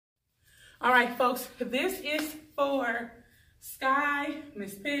All right, folks, this is for Sky,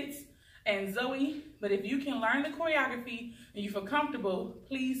 Miss Pitts, and Zoe. But if you can learn the choreography and you feel comfortable,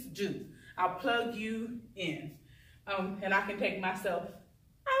 please do. I'll plug you in. And I can take myself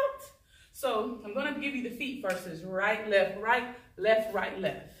out. So I'm going to give you the feet first. It's right, left, right, left, right,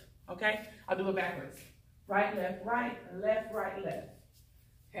 left. Okay? I'll do it backwards. Right, left, right, left.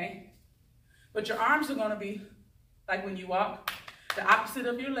 Okay? But your arms are going to be like when you walk, the opposite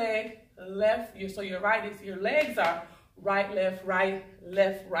of your leg, left. So your legs are right, left,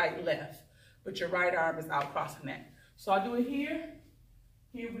 left. But your right arm is out crossing that. So I'll do it here.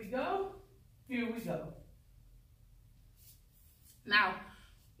 Here we go. Here we go. Now,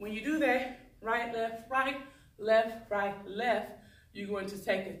 when you do that, right, left, you're going to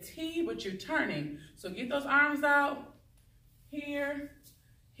take a T, but you're turning. So get those arms out. Here,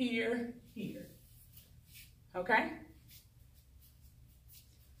 here, here. Okay?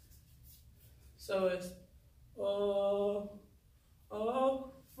 So it's, oh,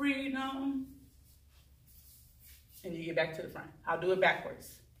 freedom. And you get back to the front. I'll do it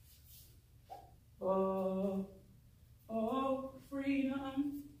backwards. Oh,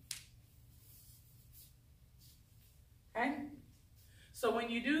 freedom. Okay? So when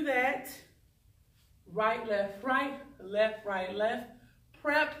you do that, right, left, left,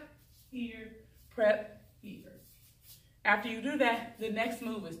 prep here, prep here. After you do that, the next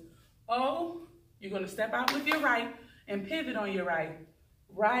move is oh, you're going to step out with your right and pivot on your right.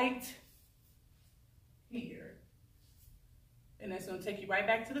 Right here. And that's going to take you right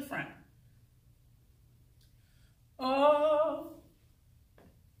back to the front. Oh.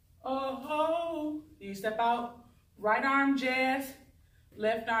 You step out, right arm jazz,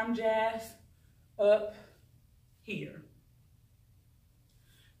 left arm jazz, up here.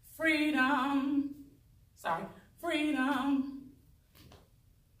 Freedom. Freedom.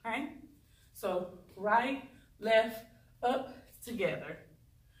 Okay? So right, left, up, together.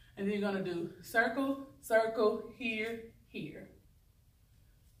 And then you're going to do circle, circle, here, here.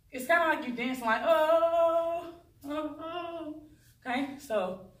 It's kind of like you're dancing like, oh. Okay,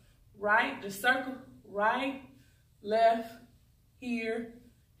 so right, just circle, right, left, here,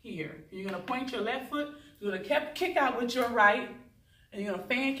 here. You're going to point your left foot, you're going to kick out with your right, and you're going to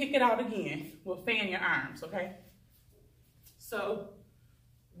fan kick it out again. We'll fan your arms, okay? So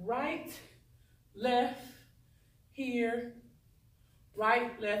right, left, here,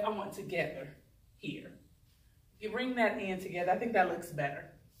 right, left, I want together, here. You bring that in together, I think that looks better.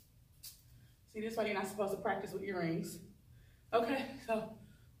 See, this is why you're not supposed to practice with earrings. Okay, so,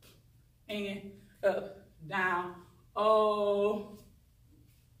 and up, down, oh,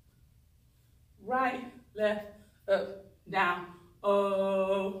 right, left, up, down,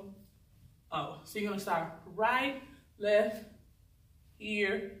 oh. So you're gonna start right, left,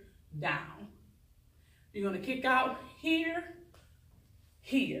 here, down. You're gonna kick out here,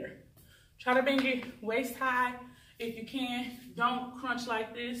 here. Try to bring your waist high if you can. Don't crunch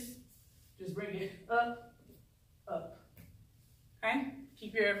like this. Just bring it up, up. Okay?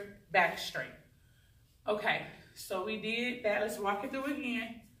 Keep your back straight. Okay, so we did that. Let's walk it through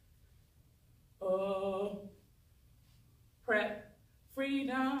again. Oh, prep,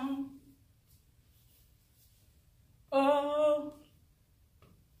 freedom. Oh,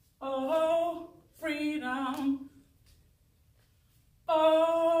 freedom.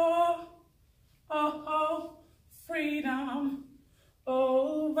 Oh, freedom.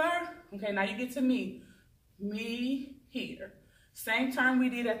 Over. Okay, now you get to me. Me here. Same turn we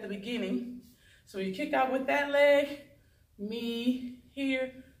did at the beginning. So you kick out with that leg. Me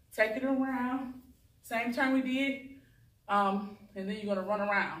here. Take it around. Same turn we did. And then you're going to run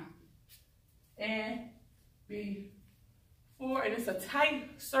around. And before. And it's a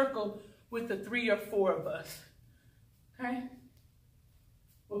tight circle with the 3 or 4 of us. Okay?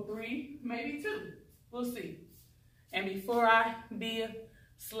 Well, 3, maybe 2. We'll see. And before I be a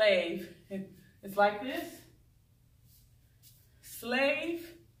slave, it's like this. Slave,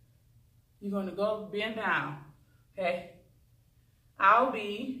 you're going to go bend down, okay? I'll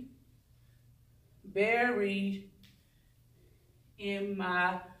be buried in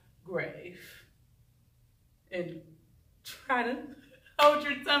my grave. And try to hold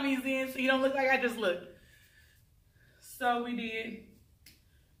your tummies in so you don't look like I just looked. So we did,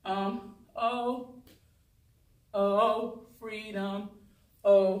 oh, freedom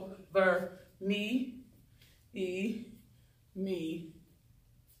over me.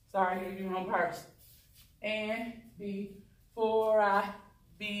 Sorry, you're doing wrong parts. And before I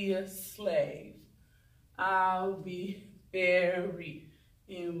be a slave, I'll be buried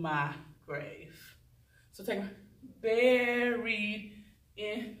in my grave. So take buried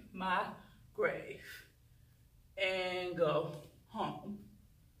in my grave, and go home.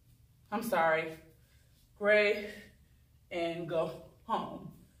 I'm sorry, grave, and go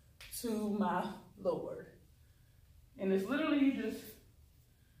home to my Lord. And it's literally you just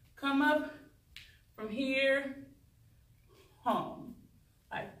come up from here, home,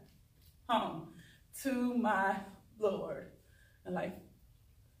 like home to my Lord, and like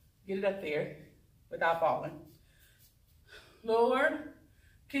get it up there without falling. Lord,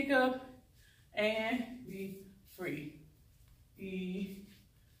 kick up and be free. E.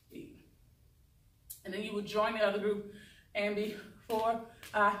 And then you would join the other group and before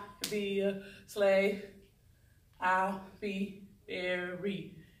I be a slave, I'll be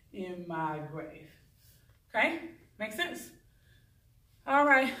buried in my grave. Okay? Make sense? All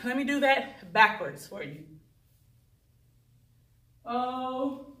right, let me do that backwards for you.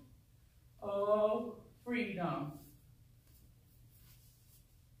 Oh, oh, freedom.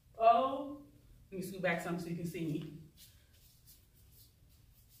 Oh, let me scoot back some so you can see me.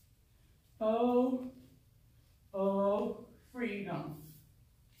 Oh, oh, freedom.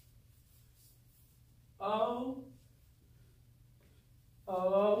 Oh,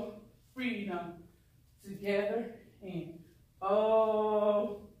 oh, freedom. Together and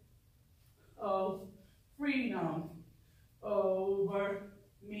oh, oh, freedom over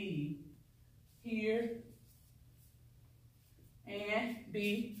me. Here and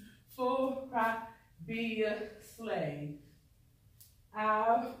before I be a slave,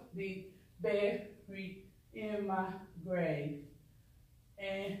 I'll be buried in my grave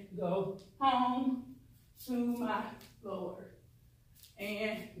and go home to my Lord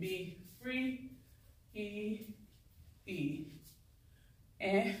and be free,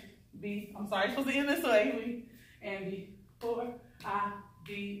 and be, I'm sorry, I'm supposed to end this way, and before I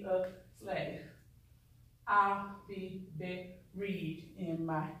be a slave, I'll be buried in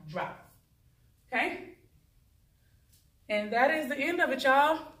my drop. Okay? And that is the end of it,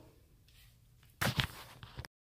 y'all.